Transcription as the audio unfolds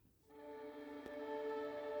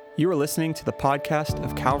You are listening to the podcast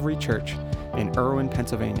of Calvary Church in Irwin,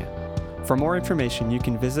 Pennsylvania. For more information, you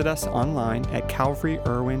can visit us online at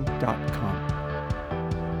calvaryirwin.com.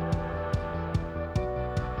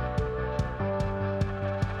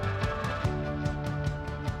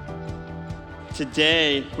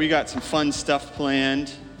 Today, we got some fun stuff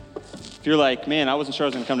planned. If you're like, man, I wasn't sure I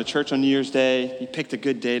was going to come to church on New Year's Day, you picked a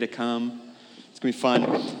good day to come. It's going to be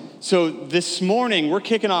fun. So this morning, we're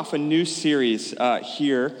kicking off a new series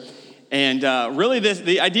here. And really,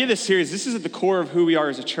 the idea of this series, this is at the core of who we are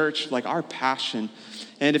as a church, like our passion.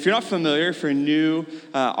 And if you're not familiar, if you're new,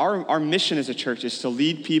 our mission as a church is to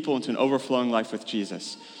lead people into an overflowing life with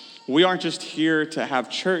Jesus. We aren't just here to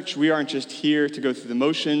have church. We aren't just here to go through the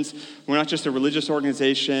motions. We're not just a religious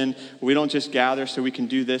organization. We don't just gather so we can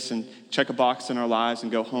do this and check a box in our lives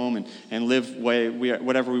and go home and live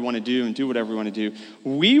whatever we want to do and do whatever we want to do.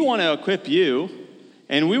 We want to equip you,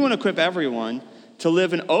 and we want to equip everyone to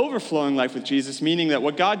live an overflowing life with Jesus, meaning that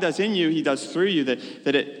what God does in you, he does through you,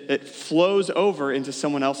 that it flows over into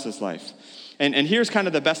someone else's life. And here's kind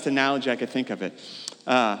of the best analogy I could think of it,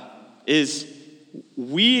 is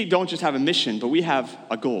we don't just have a mission, but we have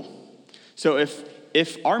a goal. So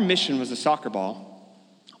if our mission was a soccer ball,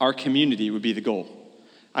 our community would be the goal.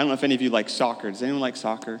 I don't know if any of you like soccer. Does anyone like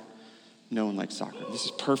soccer? No one likes soccer. This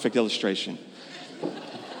is perfect illustration.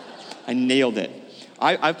 I nailed it.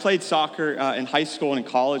 I've played soccer in high school and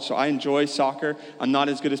in college, so I enjoy soccer. I'm not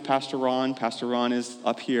as good as Pastor Ron. Pastor Ron is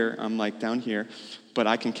up here. I'm like down here, but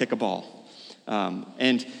I can kick a ball.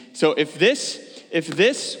 And so if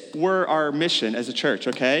this were our mission as a church,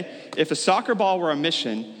 okay? If a soccer ball were our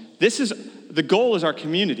mission, the goal is our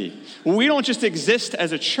community. We don't just exist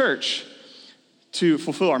as a church to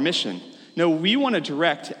fulfill our mission. No, we want to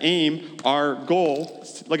direct, aim our goal.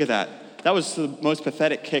 Look at that. That was the most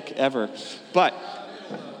pathetic kick ever. But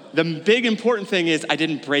the big important thing is I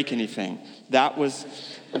didn't break anything. That was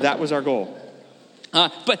our goal.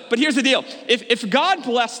 But here's the deal. If God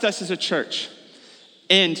blessed us as a church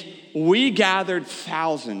and we gathered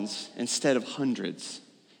thousands instead of hundreds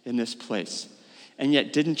in this place and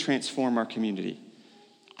yet didn't transform our community,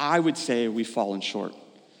 I would say we've fallen short.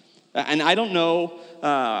 And I don't know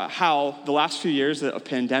how the last few years of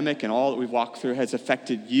pandemic and all that we've walked through has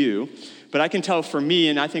affected you, but I can tell for me,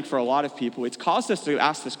 and I think for a lot of people, it's caused us to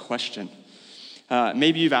ask this question.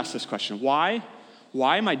 Maybe you've asked this question. Why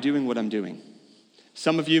am I doing what I'm doing?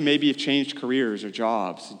 Some of you maybe have changed careers or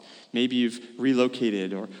jobs. Maybe you've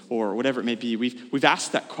relocated or whatever it may be. We've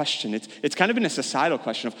asked that question. It's kind of been a societal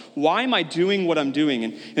question of why am I doing what I'm doing?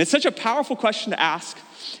 And it's such a powerful question to ask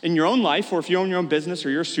in your own life, or if you own your own business or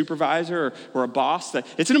you're a supervisor or a boss. That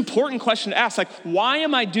it's an important question to ask, like, why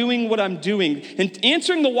am I doing what I'm doing? And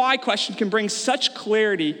answering the why question can bring such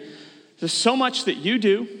clarity to so much that you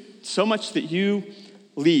do, so much that you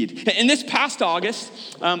lead. In this past August,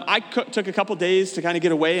 I took a couple days to kind of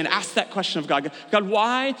get away and ask that question of God. God,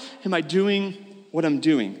 why am I doing what I'm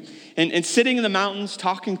doing? And sitting in the mountains,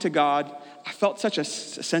 talking to God, I felt such a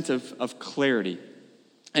sense of clarity.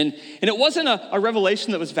 And it wasn't a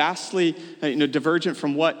revelation that was vastly divergent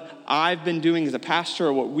from what I've been doing as a pastor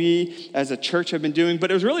or what we as a church have been doing,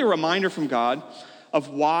 but it was really a reminder from God of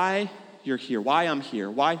why you're here, why I'm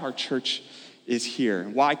here, why our church is here,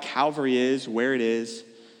 why Calvary is where it is,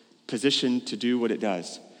 positioned to do what it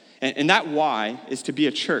does. And that why is to be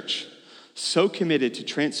a church so committed to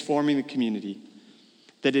transforming the community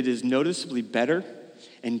that it is noticeably better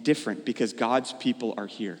and different because God's people are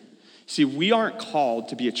here. See, we aren't called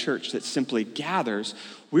to be a church that simply gathers.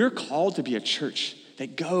 We're called to be a church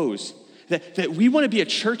that goes. That we want to be a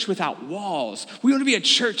church without walls. We want to be a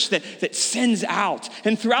church that sends out.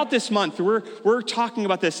 And throughout this month, we're talking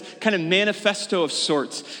about this kind of manifesto of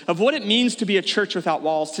sorts of what it means to be a church without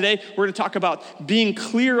walls. Today, we're going to talk about being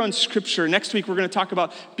clear on Scripture. Next week, we're going to talk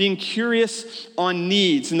about being curious on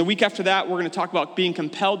needs. And the week after that, we're going to talk about being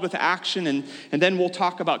compelled with action. And then we'll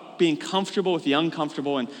talk about being comfortable with the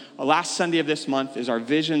uncomfortable. And last Sunday of this month is our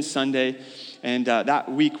Vision Sunday. And that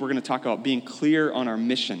week, we're going to talk about being clear on our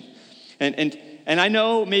mission. And I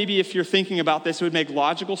know maybe if you're thinking about this, it would make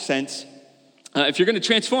logical sense. If you're going to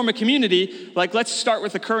transform a community, like let's start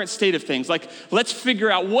with the current state of things. Like let's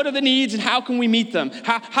figure out what are the needs and how can we meet them?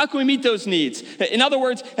 How can we meet those needs? In other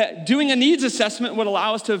words, doing a needs assessment would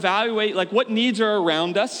allow us to evaluate like what needs are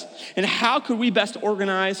around us and how could we best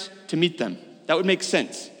organize to meet them. That would make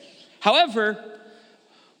sense. However,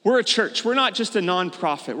 we're a church. We're not just a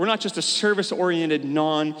nonprofit. We're not just a service-oriented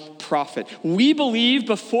nonprofit. We believe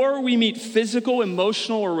before we meet physical,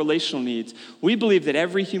 emotional, or relational needs, we believe that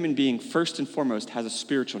every human being, first and foremost, has a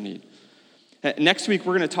spiritual need. Next week,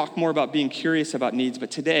 we're going to talk more about being curious about needs, but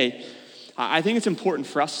today, I think it's important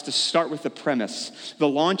for us to start with the premise, the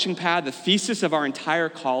launching pad, the thesis of our entire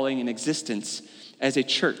calling and existence as a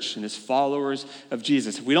church and as followers of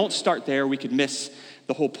Jesus. If we don't start there, we could miss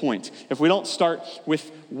the whole point. If we don't start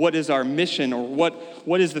with what is our mission or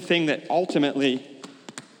what is the thing that ultimately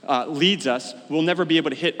leads us, we'll never be able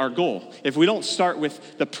to hit our goal. If we don't start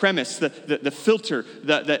with the premise, the filter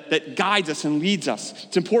that guides us and leads us,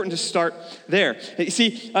 it's important to start there. You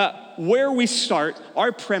see, where we start,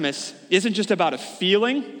 our premise isn't just about a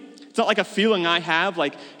feeling. It's not like a feeling I have,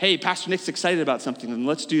 like, hey, Pastor Nick's excited about something, then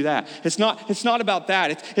let's do that. It's not about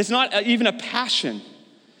that. It's not even a passion.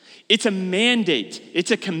 It's a mandate.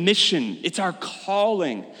 It's a commission. It's our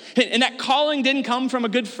calling. And that calling didn't come from a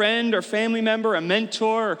good friend or family member, a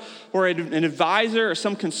mentor, or an advisor or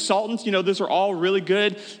some consultant. You know, those are all really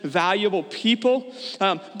good, valuable people.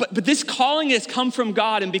 But this calling has come from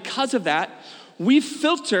God. And because of that, we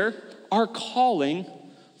filter our calling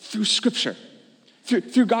through Scripture.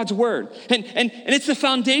 Through God's word. And it's the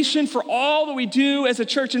foundation for all that we do as a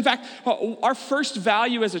church. In fact, our first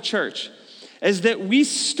value as a church is that we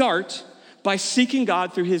start by seeking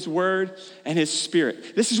God through his word and his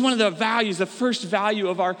spirit. This is one of the values, the first value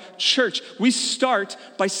of our church. We start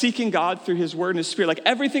by seeking God through his word and his spirit. Like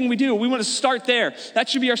everything we do, we want to start there. That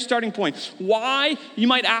should be our starting point. Why, you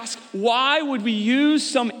might ask, why would we use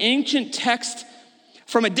some ancient text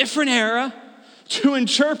from a different era to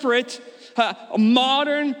interpret a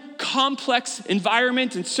modern, complex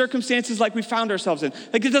environment and circumstances like we found ourselves in?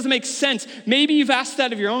 Like, it doesn't make sense. Maybe you've asked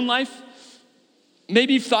that of your own life.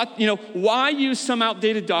 Maybe you've thought, why use some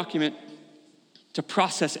outdated document to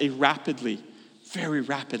process a very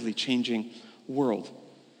rapidly changing world?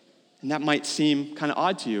 And that might seem kind of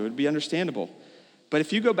odd to you. It would be understandable. But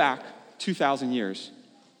if you go back 2,000 years,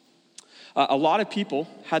 a lot of people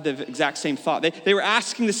had the exact same thought. They were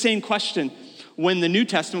asking the same question when the New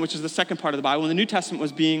Testament, which is the second part of the Bible, when the New Testament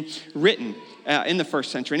was being written in the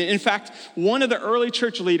first century. And in fact, one of the early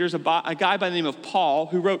church leaders, a guy by the name of Paul,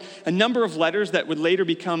 who wrote a number of letters that would later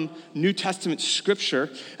become New Testament scripture,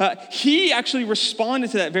 he actually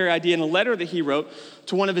responded to that very idea in a letter that he wrote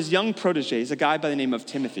to one of his young proteges, a guy by the name of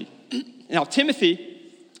Timothy. Now, Timothy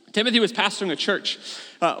was pastoring a church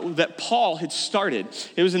that Paul had started.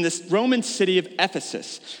 It was in this Roman city of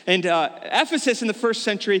Ephesus. And Ephesus in the first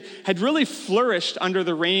century had really flourished under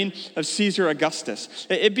the reign of Caesar Augustus.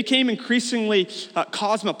 It became increasingly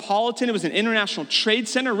cosmopolitan. It was an international trade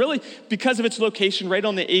center, really because of its location right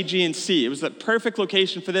on the Aegean Sea. It was the perfect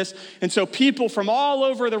location for this. And so people from all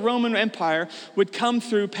over the Roman Empire would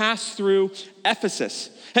pass through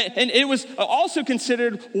Ephesus. And it was also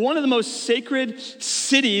considered one of the most sacred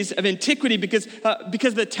cities of antiquity because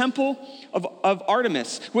the Temple of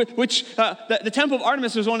Artemis, the Temple of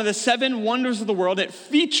Artemis was one of the 7 wonders of the world. It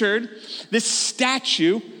featured this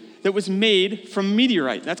statue that was made from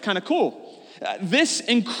meteorite. That's kind of cool. This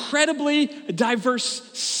incredibly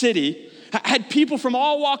diverse city had people from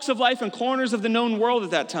all walks of life and corners of the known world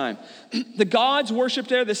at that time. The gods worshipped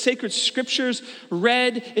there, the sacred scriptures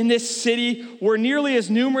read in this city were nearly as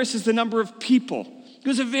numerous as the number of people. It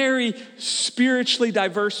was a very spiritually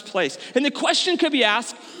diverse place. And the question could be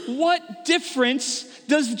asked, what difference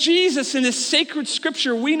does Jesus in this sacred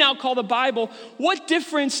scripture we now call the Bible, what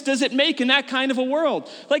difference does it make in that kind of a world?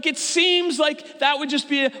 Like, it seems like that would just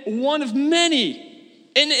be one of many.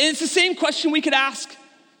 And it's the same question we could ask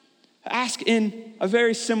in a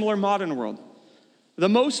very similar modern world. The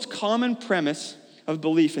most common premise of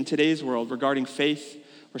belief in today's world regarding faith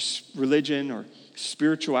or religion or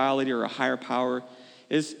spirituality or a higher power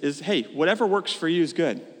is hey, whatever works for you is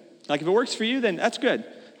good. Like, if it works for you, then that's good.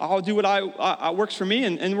 I'll do what works for me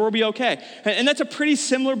and we'll be okay. And that's a pretty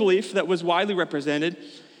similar belief that was widely represented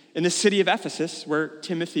in the city of Ephesus where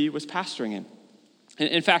Timothy was pastoring in.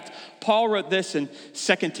 In fact, Paul wrote this in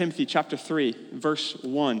 2 Timothy chapter 3, verse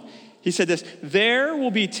 1. He said this, "There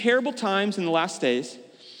will be terrible times in the last days.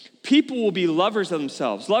 People will be lovers of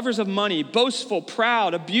themselves, lovers of money, boastful,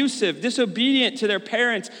 proud, abusive, disobedient to their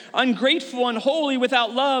parents, ungrateful, unholy,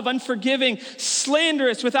 without love, unforgiving,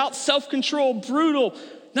 slanderous, without self-control, brutal,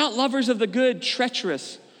 not lovers of the good,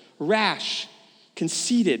 treacherous, rash,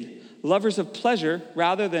 conceited, lovers of pleasure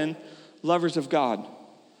rather than lovers of God,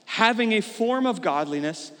 having a form of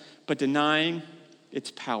godliness but denying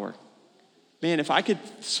its power." Man, if I could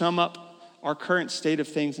sum up our current state of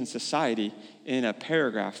things in society in a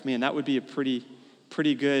paragraph, man, that would be a pretty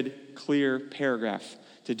good, clear paragraph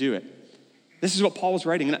to do it. This is what Paul was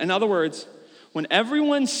writing. In other words, when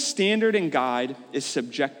everyone's standard and guide is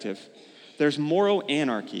subjective, there's moral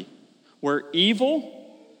anarchy, where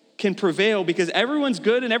evil can prevail because everyone's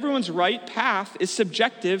good and everyone's right path is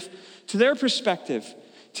subjective to their perspective.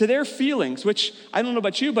 to their feelings, which I don't know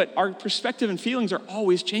about you, but our perspective and feelings are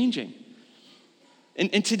always changing.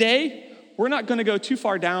 And today, we're not going to go too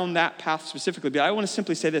far down that path specifically, but I want to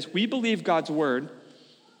simply say this. We believe God's word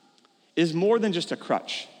is more than just a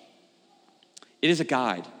crutch. It is a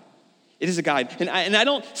guide. It is a guide. And I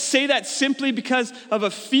don't say that simply because of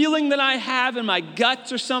a feeling that I have in my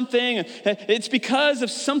guts or something. It's because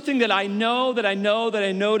of something that I know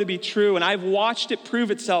to be true. And I've watched it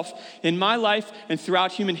prove itself in my life and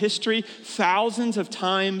throughout human history thousands of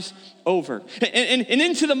times over. And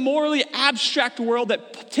into the morally abstract world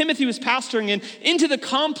that Timothy was pastoring in, into the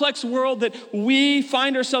complex world that we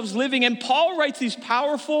find ourselves living in, Paul writes these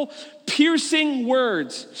powerful, piercing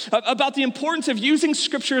words about the importance of using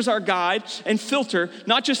Scripture as our guide and filter,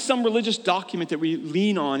 not just some religious document that we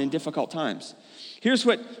lean on in difficult times. Here's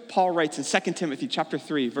what Paul writes in 2 Timothy chapter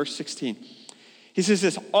 3, verse 16. He says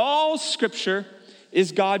this, all Scripture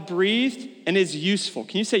is God-breathed and is useful.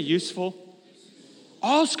 Can you say useful?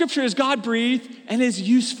 All Scripture is God-breathed and is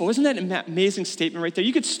useful. Isn't that an amazing statement right there?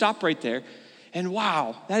 You could stop right there and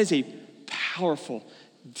wow, that is a powerful,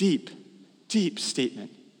 deep, deep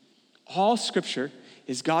statement. All Scripture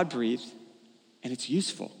is God-breathed and it's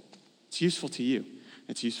useful. It's useful to you.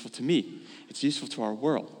 It's useful to me. It's useful to our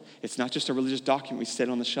world. It's not just a religious document we set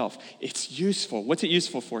on the shelf. It's useful. What's it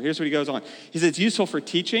useful for? Here's what he goes on. He says it's useful for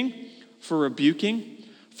teaching, for rebuking,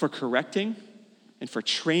 for correcting, and for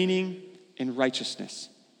training in righteousness.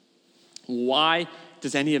 Why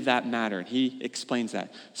does any of that matter? And he explains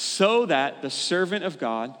that. So that the servant of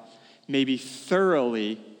God may be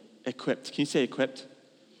thoroughly equipped. Can you say equipped?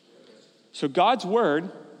 So God's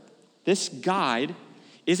word, this guide,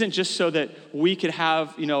 isn't just so that we could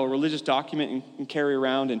have, a religious document and carry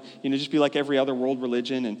around and, just be like every other world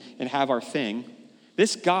religion and have our thing.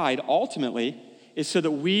 This guide ultimately is so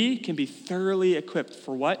that we can be thoroughly equipped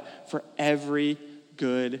for what? For every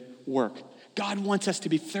good work. God wants us to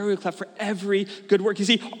be thoroughly equipped for every good work. You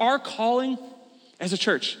see, our calling as a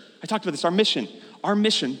church, I talked about this, our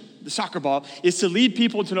mission, the soccer ball, is to lead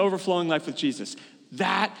people into an overflowing life with Jesus.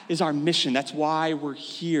 That is our mission. That's why we're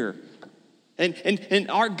here.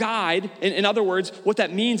 And our guide, in other words, what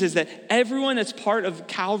that means is that everyone that's part of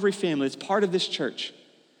Calvary family, that's part of this church,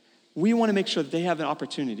 we want to make sure that they have an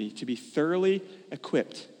opportunity to be thoroughly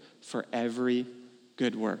equipped for every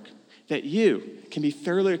good work. That you can be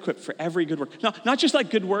thoroughly equipped for every good work. Not just like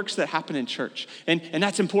good works that happen in church. And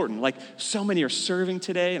that's important. Like so many are serving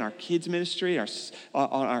today in our kids ministry, on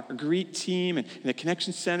our Greet team, and in the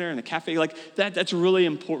Connection Center, and the cafe. Like that's really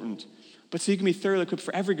important. But so you can be thoroughly equipped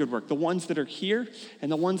for every good work. The ones that are here and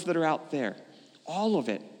the ones that are out there. All of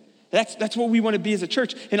it. That's what we want to be as a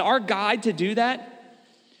church. And our guide to do that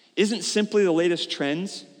isn't simply the latest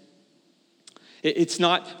trends. It's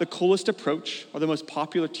not the coolest approach or the most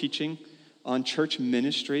popular teaching on church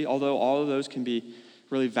ministry, although all of those can be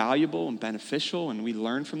really valuable and beneficial, and we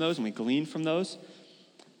learn from those and we glean from those.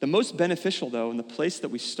 The most beneficial, though, and the place that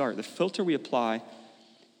we start, the filter we apply,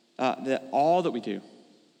 that all that we do,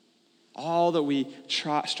 all that we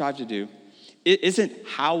strive to do, it isn't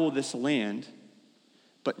how will this land,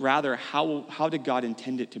 but rather how did God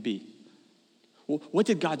intend it to be? Well, what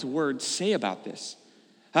did God's word say about this?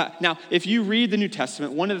 Now, if you read the New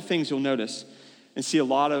Testament, one of the things you'll notice and see a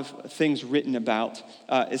lot of things written about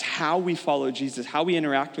is how we follow Jesus, how we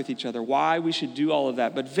interact with each other, why we should do all of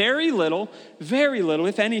that. But very little,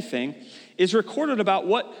 if anything, is recorded about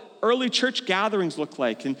what early church gatherings look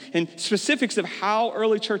like and specifics of how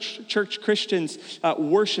early church Christians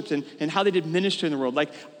worshiped and how they did ministry in the world.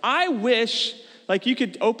 Like, I wish... Like you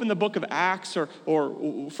could open the book of Acts or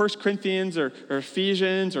 1 Corinthians or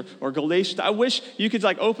Ephesians or Galatians. I wish you could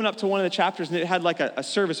like open up to one of the chapters and it had like a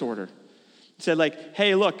service order. It said like,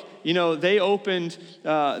 hey, look, they opened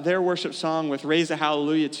their worship song with Raise a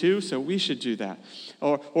Hallelujah too, so we should do that.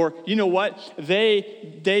 Or you know what?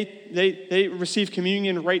 They received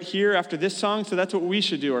communion right here after this song, so that's what we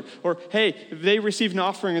should do. Or hey, they received an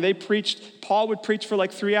offering and they preached. Paul would preach for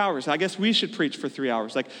like 3 hours. I guess we should preach for 3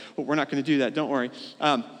 hours. Like, well, we're not going to do that. Don't worry.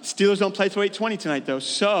 Steelers don't play till 8:20 tonight, though,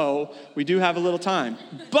 so we do have a little time.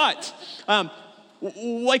 But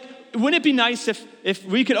wouldn't it be nice if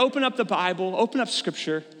we could open up the Bible, open up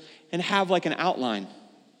Scripture, and have like an outline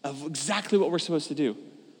of exactly what we're supposed to do?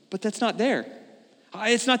 But that's not there.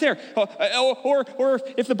 It's not there. Or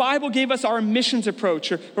if the Bible gave us our missions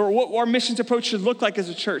approach or what our missions approach should look like as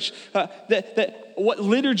a church, that what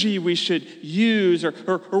liturgy we should use or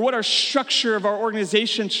what our structure of our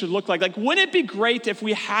organization should look like. Like, wouldn't it be great if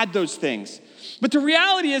we had those things? But the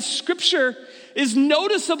reality is Scripture is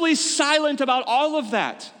noticeably silent about all of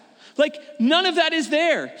that. Like, none of that is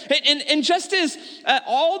there. And just as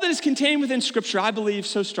all that is contained within Scripture, I believe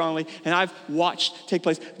so strongly, and I've watched take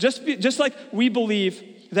place, just like we believe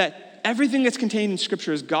that everything that's contained in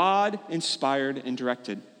Scripture is God-inspired and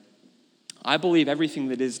directed, I believe everything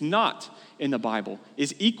that is not in the Bible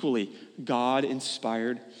is equally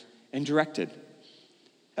God-inspired and directed.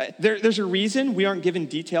 There's a reason we aren't given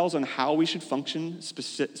details on how we should function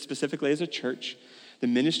specifically as a church, the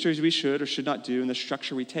ministries we should or should not do, and the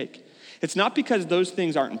structure we take. It's not because those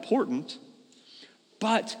things aren't important,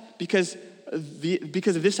 but because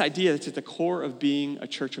of this idea that's at the core of being a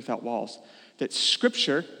church without walls, that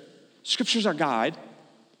Scripture's our guide,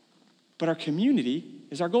 but our community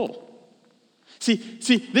is our goal. See,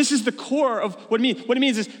 this is the core of what it means. What it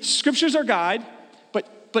means is Scripture's our guide,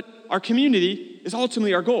 but our community is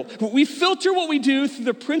ultimately our goal. We filter what we do through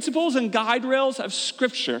the principles and guide rails of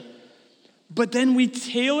Scripture, but then we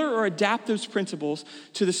tailor or adapt those principles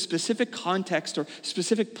to the specific context or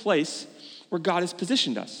specific place where God has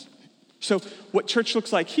positioned us. So what church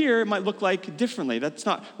looks like here might look like differently. That's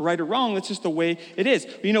not right or wrong. That's just the way it is.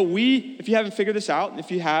 You know, if you haven't figured this out, if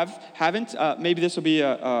you haven't, maybe this will be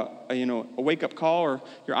a wake-up call or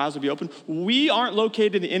your eyes will be open. We aren't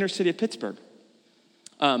located in the inner city of Pittsburgh.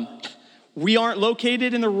 We aren't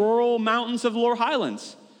located in the rural mountains of the Lower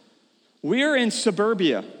Highlands. We're in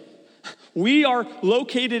suburbia. We are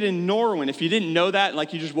located in Norwin. If you didn't know that,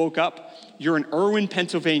 like you just woke up, you're in Erwin,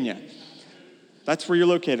 Pennsylvania. That's where you're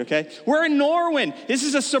located, okay? We're in Norwin. This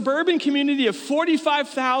is a suburban community of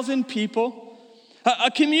 45,000 people. A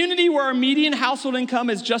community where our median household income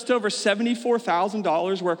is just over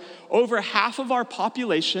 $74,000, where over half of our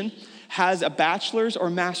population has a bachelor's or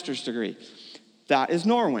master's degree. That is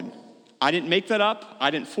Norwin. I didn't make that up.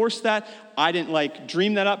 I didn't force that. I didn't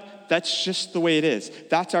dream that up. That's just the way it is.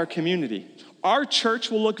 That's our community. Our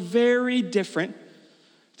church will look very different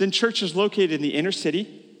than churches located in the inner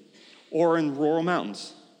city or in rural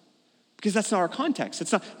mountains, because that's not our context.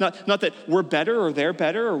 It's not that we're better or they're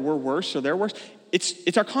better or we're worse or they're worse.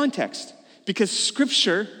 It's our context, because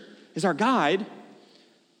Scripture is our guide,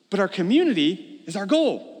 but our community is our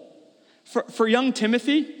goal. For young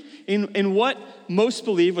Timothy, in what most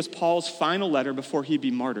believe was Paul's final letter before he'd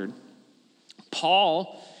be martyred,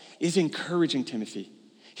 Paul is encouraging Timothy.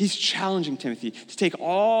 He's challenging Timothy to take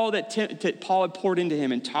all that Paul had poured into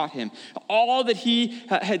him and taught him, all that he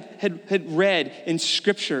had read in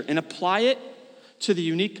Scripture, and apply it to the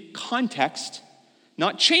unique context,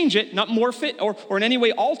 not change it, not morph it, or in any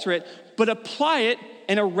way alter it, but apply it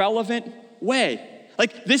in a relevant way.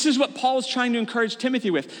 This is what Paul is trying to encourage Timothy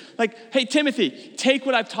with. Hey, Timothy, take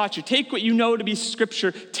what I've taught you. Take what you know to be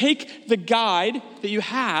Scripture. Take the guide that you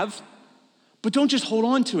have, but don't just hold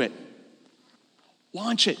on to it.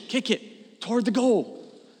 Launch it, kick it toward the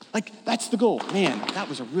goal. That's the goal. Man, that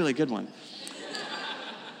was a really good one.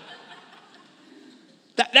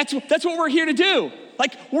 That's what we're here to do.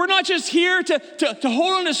 We're not just here to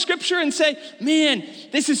hold on to Scripture and say, man,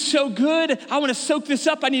 this is so good. I want to soak this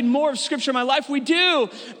up. I need more of Scripture in my life. We do.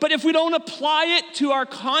 But if we don't apply it to our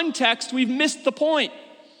context, we've missed the point.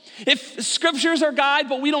 If Scripture is our guide,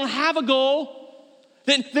 but we don't have a goal,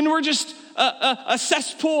 then we're just a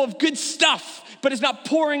cesspool of good stuff, but it's not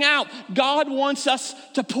pouring out. God wants us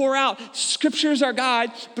to pour out. Scripture is our guide,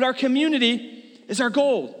 but our community is our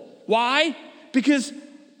goal. Why? Because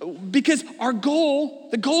our goal,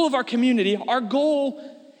 the goal of our community, our goal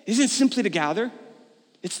isn't simply to gather.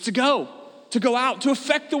 It's to go out, to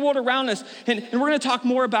affect the world around us. And we're going to talk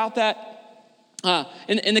more about that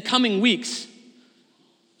in the coming weeks.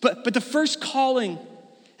 But the first calling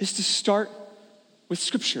is to start with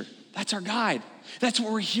Scripture. That's our guide. That's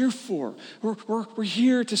what we're here for. We're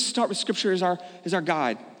here to start with Scripture as our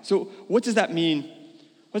guide. So what does that mean?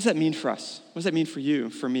 What does that mean for us? What does that mean for you,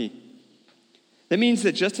 for me? That means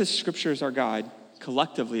that just as Scripture is our guide,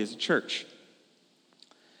 collectively as a church,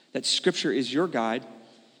 that Scripture is your guide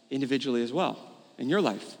individually as well in your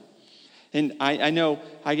life. And I know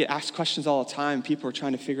I get asked questions all the time. People are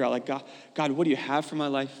trying to figure out, God, what do you have for my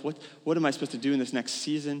life? What am I supposed to do in this next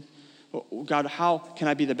season? God, how can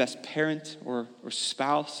I be the best parent or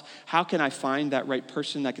spouse? How can I find that right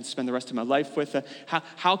person that I can spend the rest of my life with?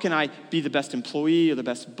 How can I be the best employee or the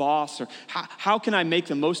best boss? Or how can I make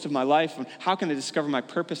the most of my life? And how can I discover my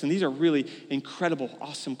purpose? And these are really incredible,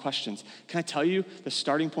 awesome questions. Can I tell you, the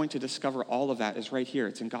starting point to discover all of that is right here.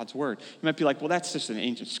 It's in God's Word. You might be like, well, that's just an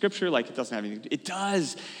ancient Scripture. It doesn't have anything. It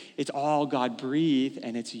does. It's all God-breathed,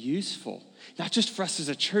 and it's useful. Not just for us as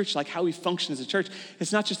a church, how we function as a church.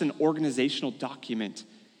 It's not just an organizational document.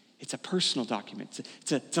 It's a personal document.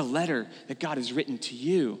 It's a letter that God has written to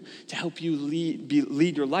you to help you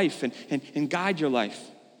lead your life and guide your life.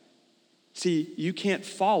 See, you can't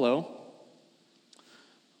follow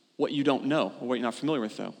what you don't know or what you're not familiar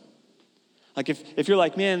with, though. Like if you're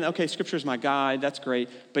like, man, okay, Scripture is my guide, that's great,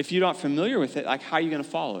 but if you're not familiar with it, like how are you going to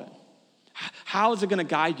follow it? How is it going to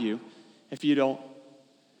guide you if you don't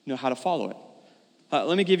know how to follow it?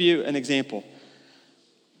 Let me give you an example.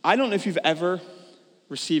 I don't know if you've ever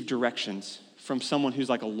received directions from someone who's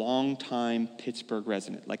like a long-time Pittsburgh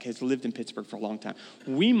resident, like has lived in Pittsburgh for a long time.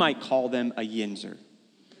 We might call them a yinzer.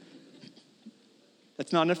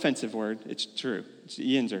 That's not an offensive word. It's true. It's a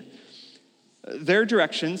yinzer. Their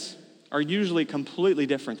directions are usually completely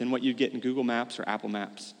different than what you get in Google Maps or Apple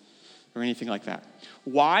Maps or anything like that.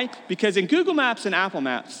 Why? Because in Google Maps and Apple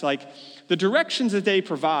Maps, like the directions that they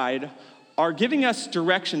provide are giving us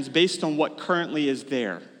directions based on what currently is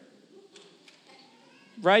there.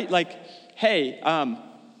 Right? Like, hey,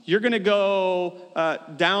 you're going to go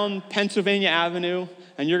down Pennsylvania Avenue,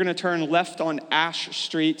 and you're going to turn left on Ash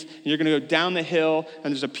Street, and you're going to go down the hill,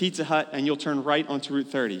 and there's a Pizza Hut, and you'll turn right onto Route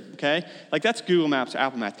 30, okay? Like, that's Google Maps or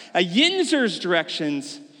Apple Maps. A yinzer's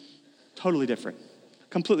directions, totally different,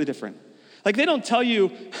 completely different. Like, they don't tell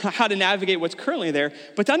you how to navigate what's currently there,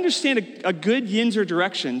 but to understand a good yinzer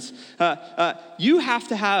directions, you have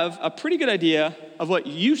to have a pretty good idea of what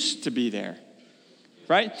used to be there.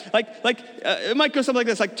 Right? Like it might go something like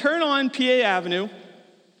this, like turn on PA Avenue,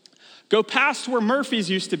 go past where Murphy's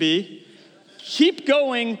used to be, keep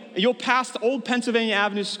going, you'll pass the old Pennsylvania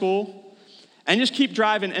Avenue School, and just keep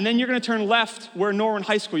driving, and then you're going to turn left where Norwin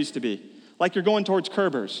High School used to be, like you're going towards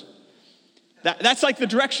Kerber's. That's like the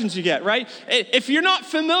directions you get, right? If you're not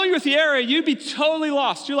familiar with the area, you'd be totally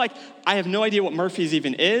lost. You're like, I have no idea what Murphy's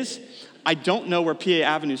even is. I don't know where PA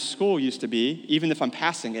Avenue School used to be, even if I'm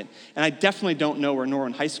passing it. And I definitely don't know where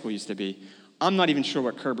Norwin High School used to be. I'm not even sure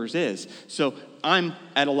what Kerber's is. So I'm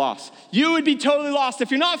at a loss. You would be totally lost.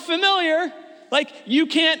 If you're not familiar, like you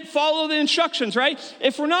can't follow the instructions, right?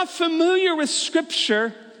 If we're not familiar with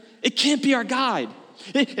Scripture, it can't be our guide.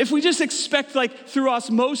 If we just expect, like, through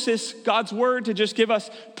osmosis, God's word to just give us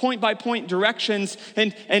point-by-point directions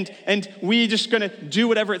and we just going to do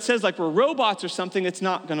whatever it says like we're robots or something, it's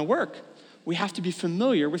not going to work. We have to be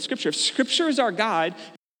familiar with Scripture. If Scripture is our guide,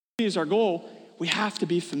 is our goal, we have to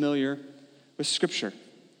be familiar with Scripture.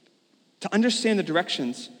 To understand the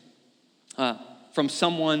directions from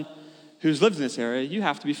someone who's lived in this area, you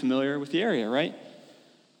have to be familiar with the area, right?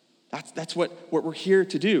 That's what we're here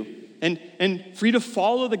to do. And for you to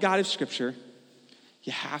follow the God of Scripture,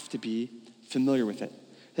 you have to be familiar with it.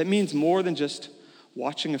 That means more than just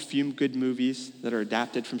watching a few good movies that are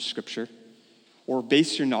adapted from Scripture or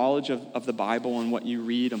base your knowledge of the Bible on what you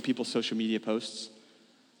read on people's social media posts.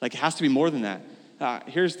 Like, it has to be more than that.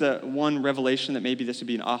 Here's the one revelation that maybe this would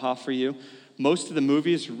be an aha for you. Most of the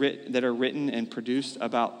movies that are written and produced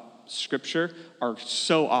about Scripture are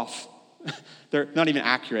so off. They're not even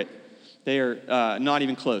accurate. They are not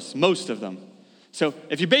even close, most of them. So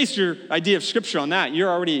if you base your idea of Scripture on that, you're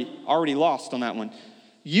already lost on that one.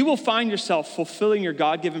 You will find yourself fulfilling your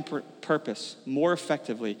God-given purpose more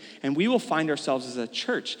effectively, and we will find ourselves as a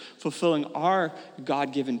church fulfilling our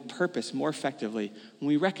God-given purpose more effectively when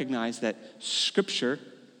we recognize that Scripture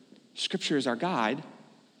is our guide,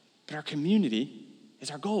 but our community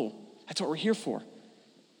is our goal. That's what we're here for.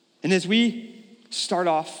 And as we start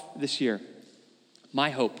off this year,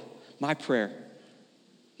 my hope, my prayer,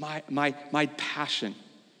 my passion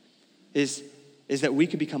is that we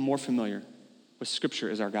could become more familiar with Scripture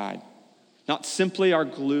as our guide. Not simply our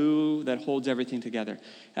glue that holds everything together.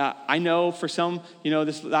 I know for some,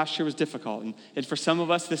 this last year was difficult. And for some of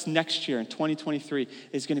us, this next year in 2023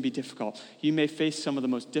 is going to be difficult. You may face some of the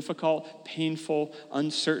most difficult, painful,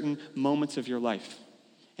 uncertain moments of your life.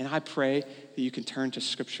 And I pray that you can turn to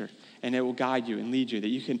Scripture and it will guide you and lead you, that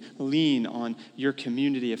you can lean on your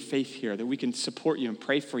community of faith here, that we can support you and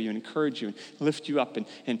pray for you and encourage you and lift you up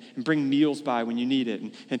and bring meals by when you need it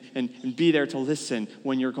and be there to listen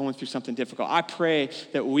when you're going through something difficult. I pray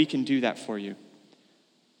that we can do that for you.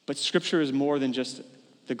 But Scripture is more than just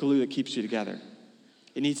the glue that keeps you together.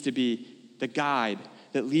 It needs to be the guide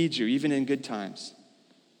that leads you even in good times.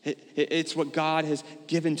 It's what God has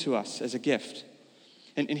given to us as a gift.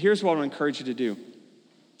 And here's what I want to encourage you to do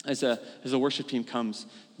as the worship team comes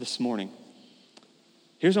this morning.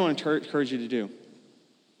 Here's what I want to encourage you to do.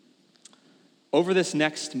 Over this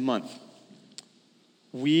next month,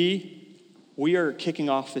 we are kicking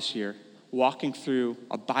off this year walking through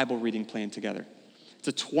a Bible reading plan together. It's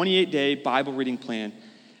a 28-day Bible reading plan.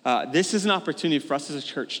 This is an opportunity for us as a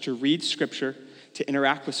church to read Scripture, to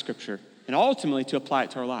interact with Scripture, and ultimately to apply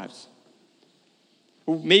it to our lives.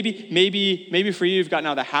 Maybe for you, you've gotten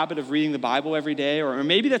out of the habit of reading the Bible every day, or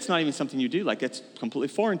maybe that's not even something you do. Like, it's completely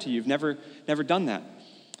foreign to you. You've never done that.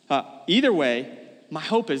 Either way, my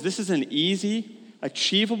hope is this is an easy,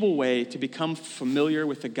 achievable way to become familiar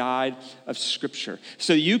with the guide of Scripture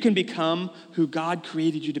so you can become who God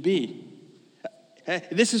created you to be.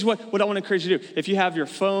 This is what I want to encourage you to do. If you have your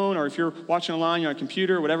phone or if you're watching online, you're on a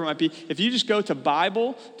computer, or whatever it might be, if you just go to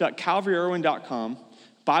bible.calvaryirwin.com,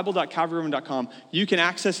 bible.calvaryirwin.com, you can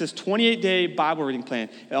access this 28-day Bible reading plan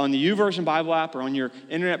on the YouVersion Bible app or on your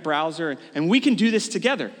internet browser, and we can do this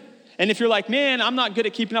together. And if you're like, man, I'm not good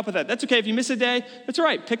at keeping up with that, that's okay. If you miss a day, that's all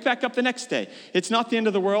right. Pick back up the next day. It's not the end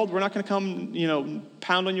of the world. We're not going to come,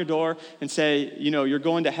 pound on your door and say, you're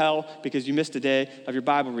going to hell because you missed a day of your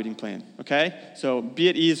Bible reading plan, okay? So be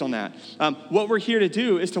at ease on that. What we're here to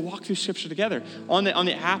do is to walk through Scripture together. On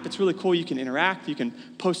the app, it's really cool. You can interact. You can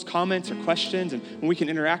post comments or questions, and we can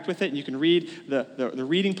interact with it, and you can read the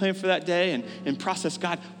reading plan for that day and process,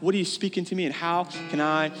 God, what are you speaking to me, and how can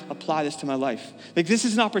I apply this to my life? Like, this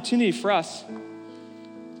is an opportunity for us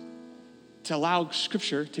to allow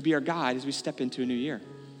Scripture to be our guide as we step into a new year.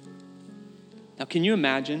 Now, can you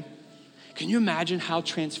imagine how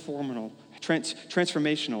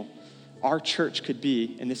transformational our church could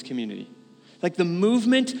be in this community? Like the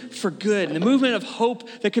movement for good and the movement of hope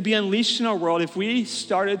that could be unleashed in our world if we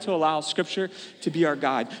started to allow Scripture to be our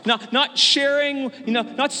guide. Not sharing,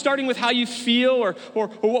 not starting with how you feel or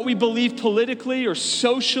what we believe politically or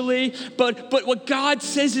socially, but what God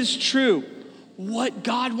says is true. What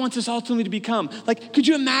God wants us ultimately to become. Like, could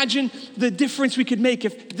you imagine the difference we could make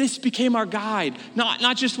if this became our guide?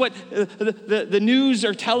 Not just what the news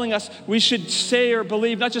are telling us we should say or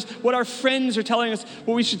believe, not just what our friends are telling us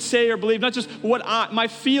what we should say or believe, not just what my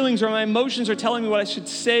feelings or my emotions are telling me what I should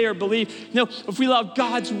say or believe. No, if we allow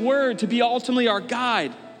God's word to be ultimately our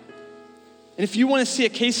guide. And if you want to see a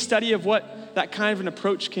case study of what that kind of an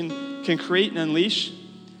approach can create and unleash,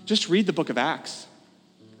 just read the book of Acts.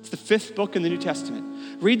 It's the 5th book in the New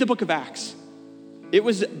Testament. Read the book of Acts. It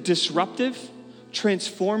was disruptive,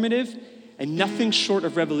 transformative, and nothing short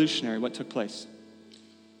of revolutionary what took place.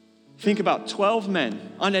 Think about 12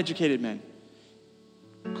 men, uneducated men,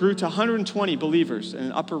 grew to 120 believers in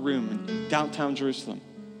an upper room in downtown Jerusalem.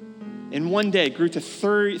 In one day, grew to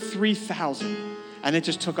 3,000, and it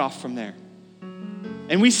just took off from there.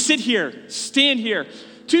 And we stand here,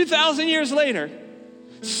 2,000 years later,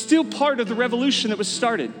 still part of the revolution that was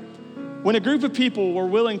started when a group of people were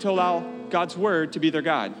willing to allow God's word to be their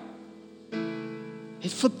guide.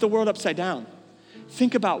 It flipped the world upside down.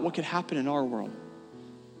 Think about what could happen in our world.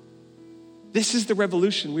 This is the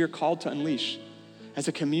revolution we are called to unleash as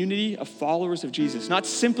a community of followers of Jesus, not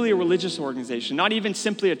simply a religious organization, not even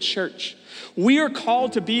simply a church. We are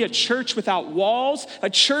called to be a church without walls, a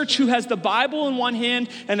church who has the Bible in one hand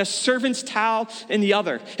and a servant's towel in the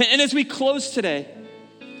other. And as we close today,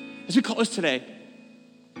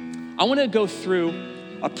 I want to go through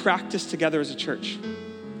a practice together as a church,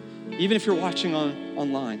 even if you're watching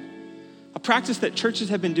online, a practice that churches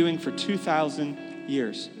have been doing for 2,000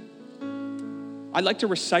 years. I'd like to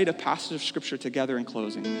recite a passage of Scripture together in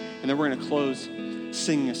closing, and then we're going to close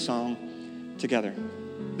singing a song together.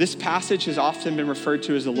 This passage has often been referred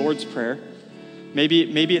to as the Lord's Prayer.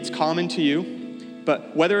 Maybe it's common to you,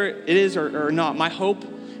 but whether it is or not, my hope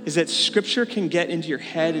is that Scripture can get into your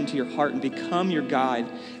head, into your heart, and become your guide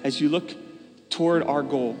as you look toward our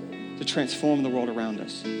goal to transform the world around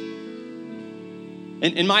us.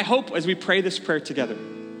 And my hope as we pray this prayer together,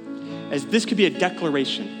 as this could be a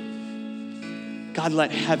declaration, God,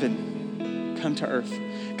 let heaven come to earth.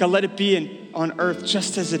 God, let it be on earth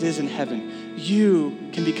just as it is in heaven. You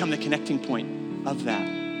can become the connecting point of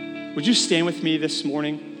that. Would you stand with me this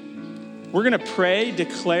morning? We're going to pray,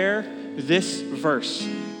 declare this verse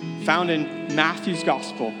found in Matthew's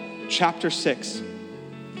Gospel, chapter 6.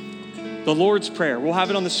 The Lord's Prayer. We'll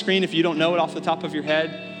have it on the screen if you don't know it off the top of your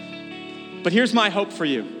head. But here's my hope for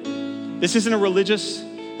you. This isn't a religious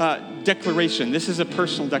declaration. This is a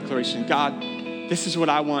personal declaration. God, this is what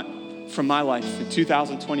I want from my life in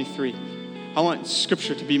 2023. I want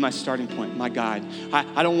Scripture to be my starting point, my guide.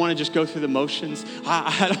 I don't want to just go through the motions.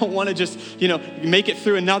 I don't want to just, make it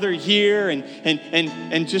through another year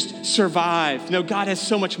and just survive. No, God has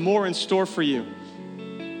so much more in store for you.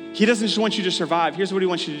 He doesn't just want you to survive. Here's what he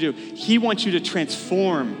wants you to do. He wants you to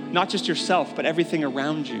transform, not just yourself, but everything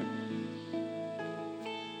around you.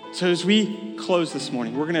 So as we close this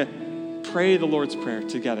morning, we're going to pray the Lord's Prayer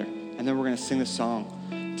together, and then we're going to sing the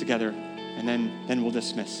song together, and then we'll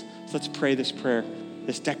dismiss. So let's pray this prayer,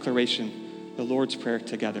 this declaration, the Lord's Prayer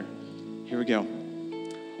together. Here we go.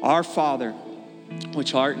 Our Father,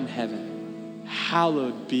 which art in heaven,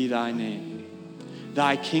 hallowed be thy name.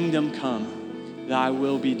 Thy kingdom come, thy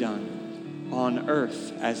will be done, on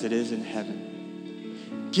earth as it is in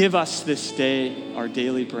heaven. Give us this day our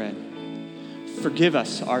daily bread. Forgive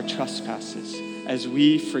us our trespasses, as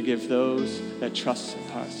we forgive those that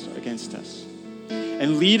trespass against us.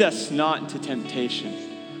 And lead us not into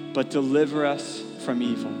temptation, but deliver us from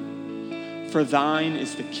evil. For thine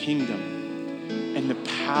is the kingdom, and the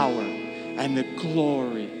power, and the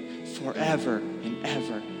glory, forever and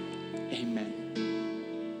ever. Amen.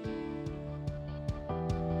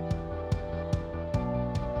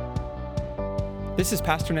 This is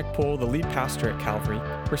Pastor Nick Poole, the lead pastor at Calvary.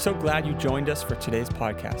 We're so glad you joined us for today's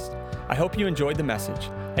podcast. I hope you enjoyed the message.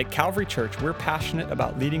 At Calvary Church, we're passionate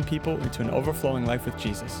about leading people into an overflowing life with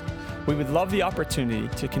Jesus. We would love the opportunity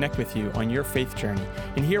to connect with you on your faith journey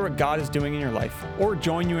and hear what God is doing in your life, or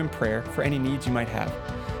join you in prayer for any needs you might have.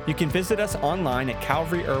 You can visit us online at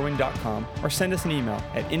calvaryirwin.com or send us an email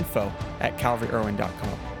at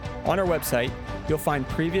info@calvaryirwin.com. On our website, you'll find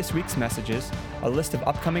previous week's messages, a list of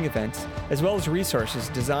upcoming events, as well as resources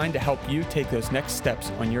designed to help you take those next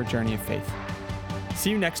steps on your journey of faith. See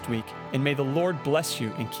you next week, and may the Lord bless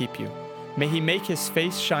you and keep you. May he make his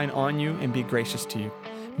face shine on you and be gracious to you.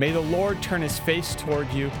 May the Lord turn his face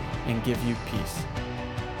toward you and give you peace.